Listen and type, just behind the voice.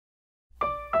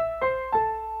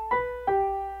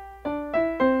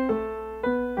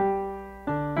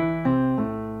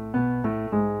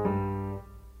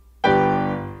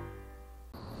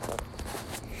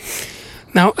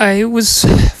Now, I was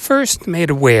first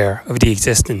made aware of the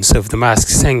existence of The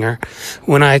Masked Singer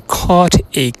when I caught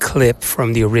a clip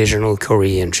from the original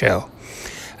Korean show.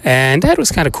 And that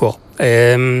was kind of cool.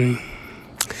 That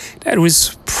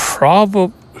was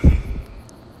probably...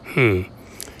 It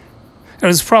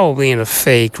was probably in a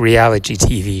fake reality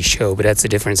TV show, but that's a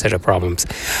different set of problems.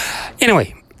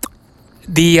 Anyway,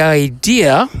 the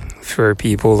idea, for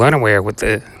people unaware of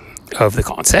the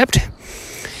concept,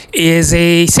 is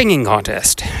a singing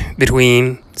contest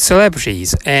between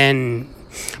celebrities, and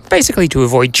basically to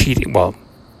avoid cheating,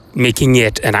 making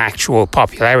it an actual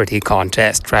popularity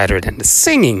contest rather than the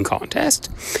singing contest,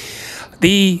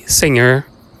 the singer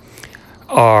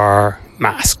are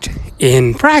masked.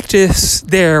 In practice,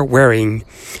 they're wearing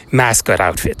mascot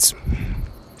outfits.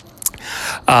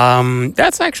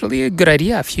 That's actually a good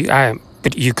idea.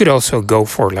 But you could also go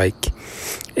for like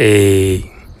a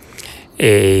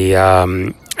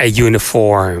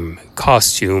uniform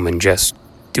costume and just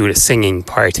do the singing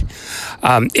part.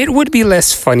 It would be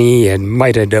less funny and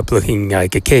might end up looking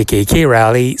like a KKK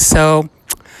rally. So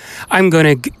I'm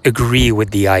going to agree with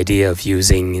the idea of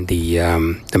using the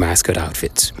mascot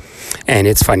outfits, and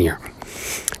it's funnier.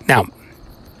 Now,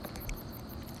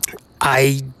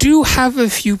 I do have a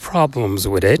few problems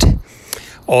with it,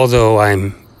 although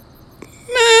I'm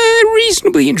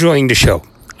reasonably enjoying the show.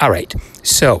 All right,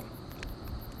 so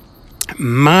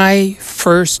my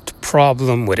first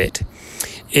problem with it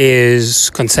is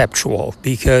conceptual,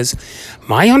 because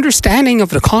my understanding of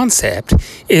the concept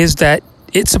is that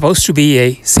it's supposed to be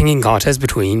a singing contest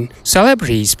between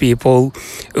celebrities, people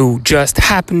who just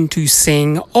happen to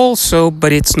sing also,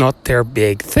 but it's not their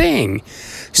big thing.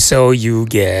 So you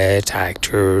get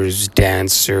actors,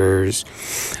 dancers,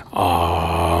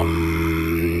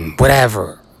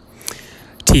 whatever,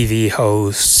 TV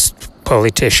hosts,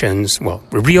 politicians. Well,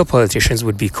 real politicians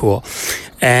would be cool.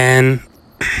 And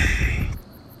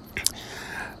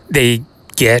they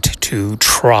get to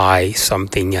try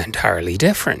something entirely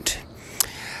different.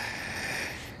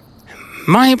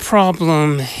 My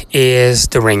problem is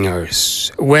the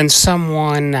ringers. When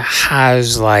someone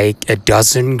has like a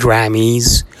dozen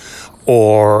Grammys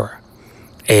or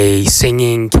a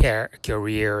singing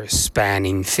career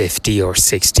spanning 50 or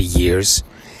 60 years,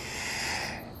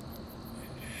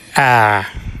 they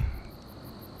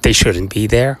shouldn't be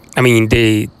there. I mean,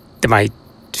 they might,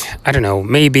 I don't know,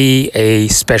 maybe a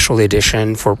special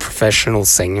edition for professional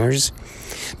singers,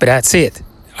 but that's it.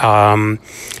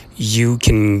 You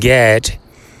can get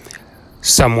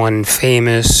someone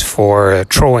famous for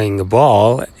throwing a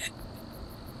ball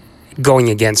going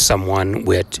against someone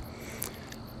with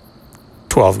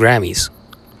 12 Grammys.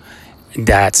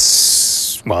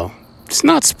 That's, it's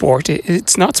not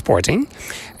sporting.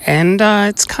 And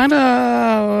it's kind of,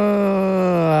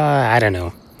 I don't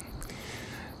know.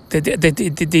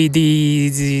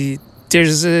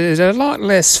 There's a lot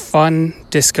less fun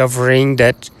discovering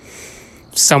that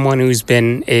someone who's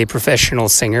been a professional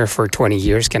singer for 20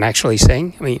 years can actually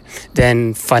sing. I mean,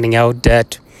 than finding out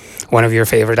that one of your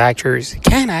favorite actors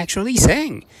can actually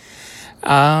sing.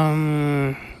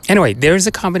 Anyway, there's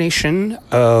a combination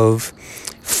of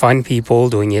fun people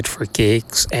doing it for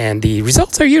kicks, and the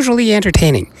results are usually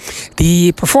entertaining.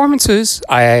 The performances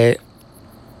I've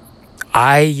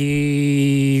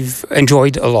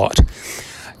enjoyed a lot.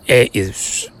 It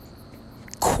is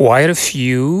quite a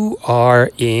few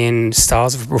are in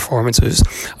styles of performances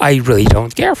I really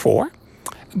don't care for,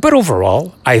 but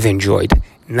overall I've enjoyed.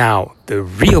 Now, the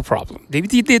real problem, there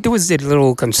was a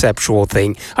little conceptual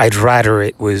thing. I'd rather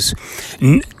it was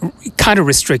kind of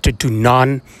restricted to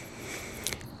non-career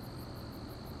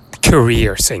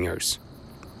singers,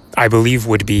 I believe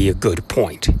would be a good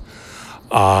point.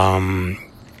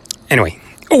 Anyway,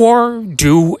 or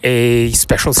do a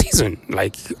special season,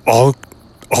 like all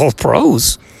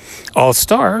pros, all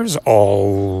stars,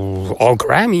 all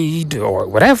Grammy'd or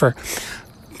whatever.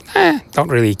 Don't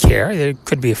really care. It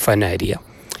could be a fun idea.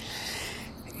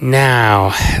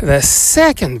 Now, the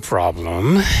second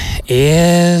problem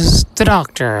is the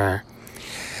doctor.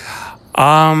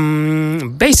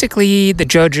 Basically, the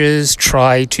judges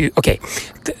try to... Okay,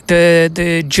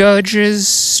 the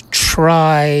judges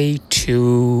try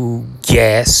to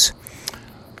guess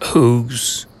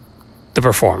who's the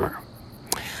performer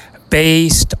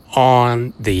based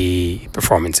on the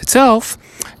performance itself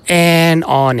and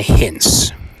on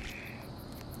hints.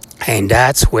 And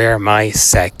that's where my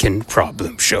second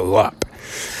problem show up.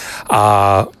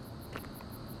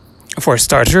 For a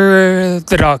starter,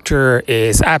 the doctor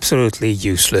is absolutely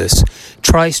useless,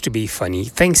 tries to be funny,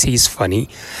 thinks he's funny.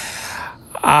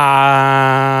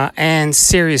 And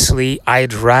seriously,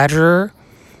 I'd rather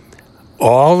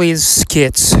all his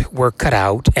skits were cut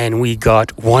out, and we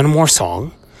got one more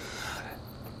song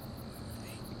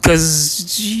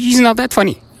because he's not that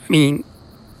funny. I mean,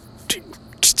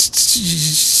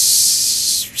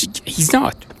 he's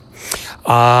not.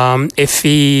 If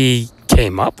he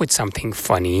came up with something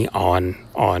funny on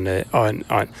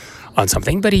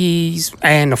something, but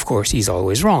and of course he's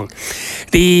always wrong.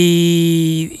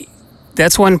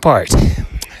 That's one part.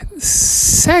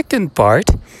 Second part,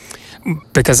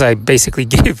 because I basically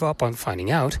gave up on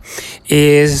finding out,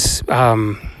 is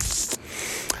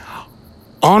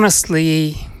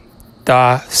honestly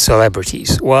the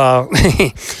celebrities. Well,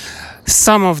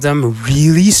 some of them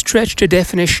really stretch the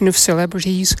definition of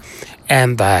celebrities,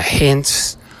 and the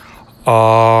hints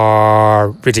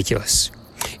are ridiculous.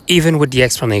 Even with the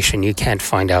explanation, you can't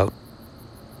find out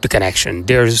the connection.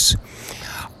 There's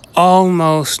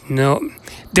no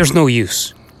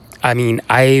use. I mean,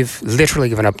 I've literally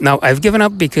given up. Now, I've given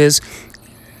up because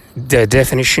the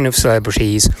definition of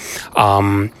celebrities,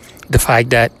 the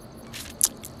fact that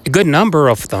a good number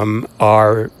of them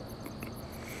are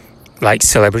like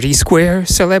Celebrity Square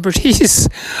celebrities.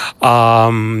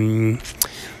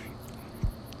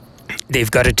 They've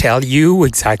got to tell you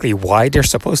exactly why they're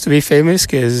supposed to be famous,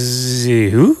 because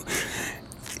who?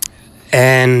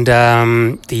 And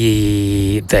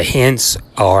the hints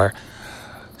are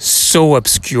so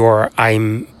obscure.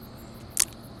 I'm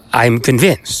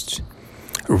convinced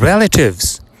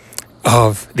relatives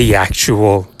of the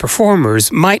actual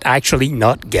performers might actually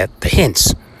not get the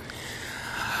hints.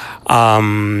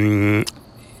 And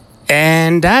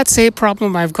that's a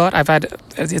problem I've got.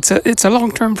 It's a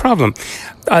long-term problem.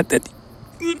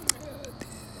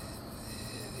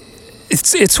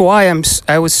 It's why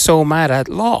I was so mad at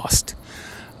Lost.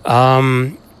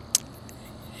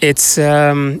 It's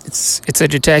a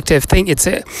detective thing.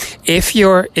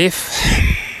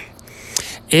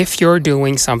 If you're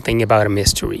doing something about a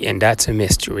mystery, and that's a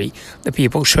mystery, the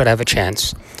people should have a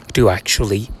chance to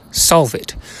actually solve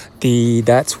it.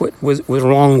 That's what was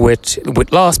wrong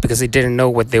with Lost, because they didn't know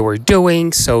what they were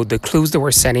doing, so the clues they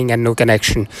were sending had no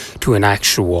connection to an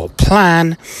actual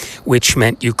plan, which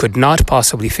meant you could not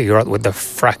possibly figure out what the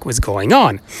frack was going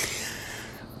on.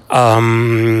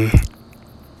 And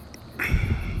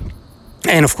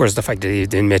of course, the fact that they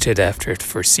admitted after the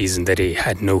first season that they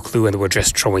had no clue and they were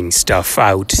just throwing stuff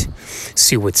out,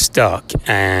 see what stuck.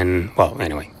 And well,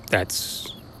 anyway,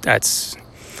 that's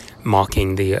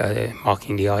mocking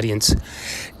the audience.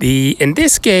 In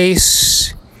this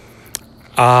case,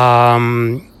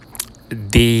 the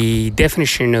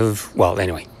definition of, well,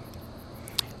 anyway,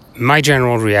 my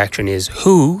general reaction is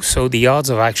who. So the odds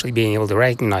of actually being able to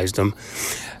recognize them,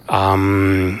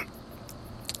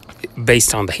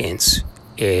 based on the hints,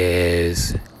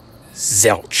 is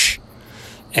zilch.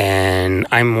 And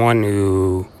I'm one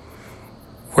who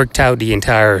worked out the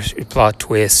entire plot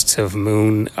twists of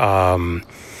Moon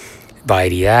by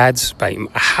the ads, by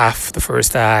half the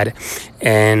first ad,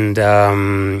 and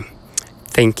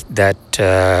think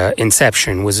that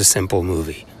Inception was a simple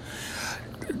movie.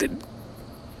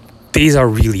 These are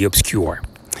really obscure,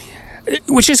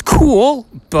 which is cool,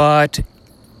 but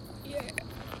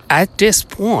at this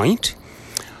point,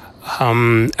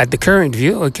 at the current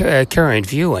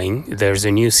viewing, there's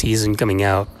a new season coming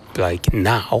out like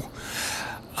now.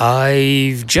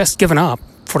 I've just given up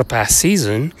for the past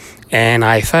season, and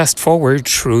I fast forward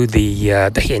through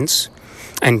the hints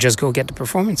and just go get the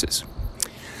performances.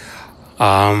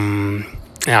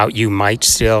 Now, you might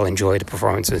still enjoy the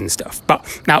performances and stuff, but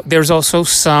now there's also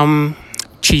some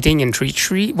cheating and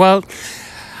treachery. Well,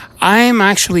 I'm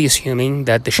actually assuming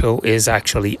that the show is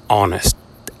actually honest.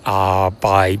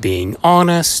 By being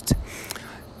honest,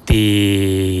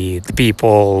 the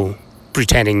people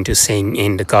pretending to sing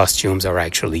in the costumes are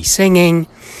actually singing,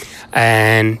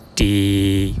 and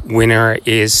the winner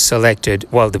is selected.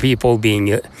 Well, the people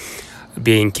being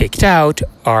kicked out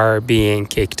are being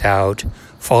kicked out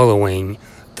following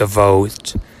the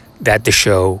vote that the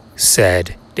show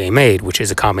said they made, which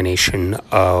is a combination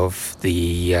of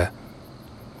the...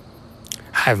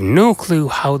 I have no clue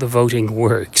how the voting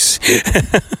works.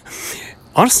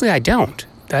 Honestly, I don't.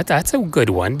 That's a good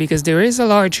one, because there's a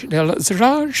large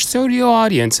studio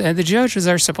audience, and the judges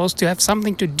are supposed to have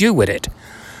something to do with it.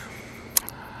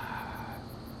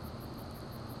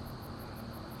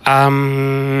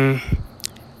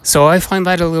 So I find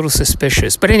that a little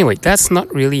suspicious. But anyway, that's not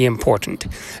really important.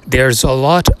 There's a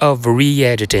lot of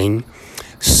re-editing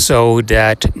so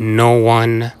that no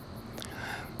one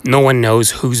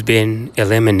knows who's been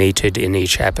eliminated in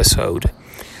each episode.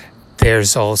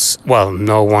 There's also, well,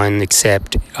 no one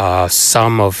except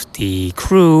some of the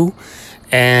crew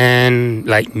and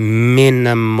like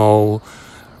minimal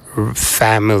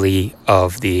family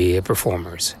of the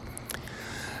performers.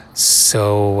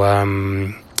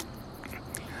 So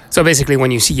so basically,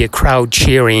 when you see a crowd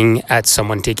cheering at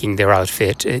someone taking their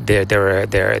outfit,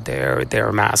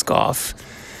 their mask off,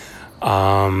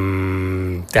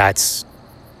 that's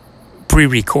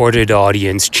pre-recorded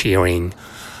audience cheering.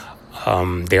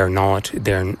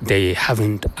 They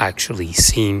haven't actually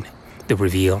seen the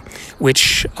reveal,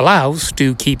 which allows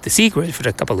to keep the secret for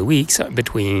a couple of weeks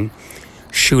between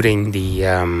shooting the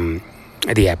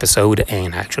episode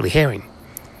and actually airing.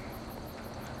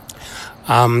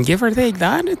 Give or take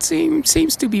that, it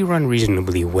seems to be run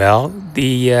reasonably well.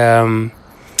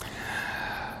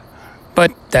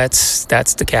 But that's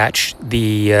the catch.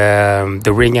 The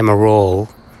rigmarole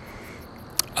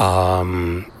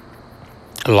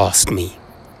lost me.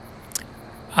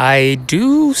 I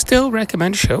do still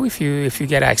recommend a show if you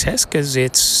get access, because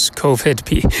it's COVID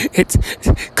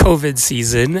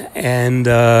season, and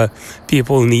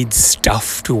people need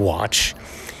stuff to watch.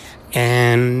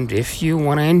 And if you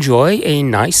want to enjoy a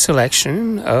nice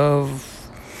selection of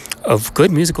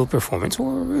good musical performance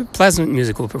or pleasant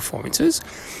musical performances,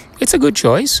 it's a good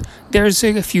choice. There's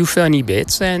a few funny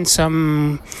bits and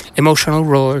some emotional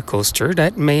roller coaster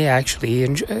that may actually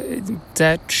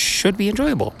that should be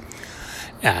enjoyable,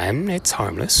 and it's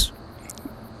harmless,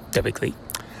 typically.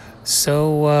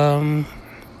 So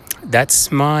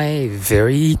that's my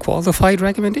very qualified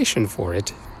recommendation for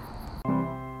it.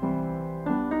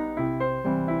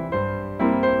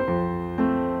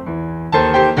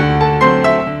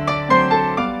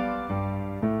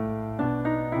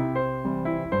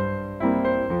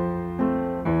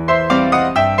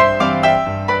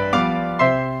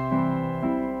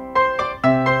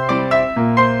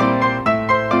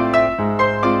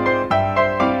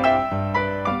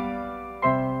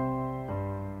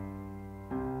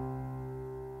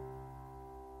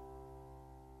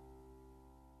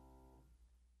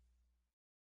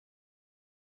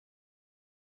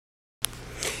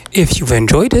 If you've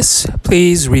enjoyed this,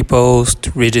 please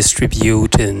repost,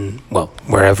 redistribute, and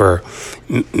wherever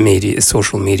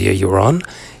social media you're on,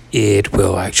 it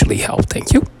will actually help.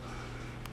 Thank you.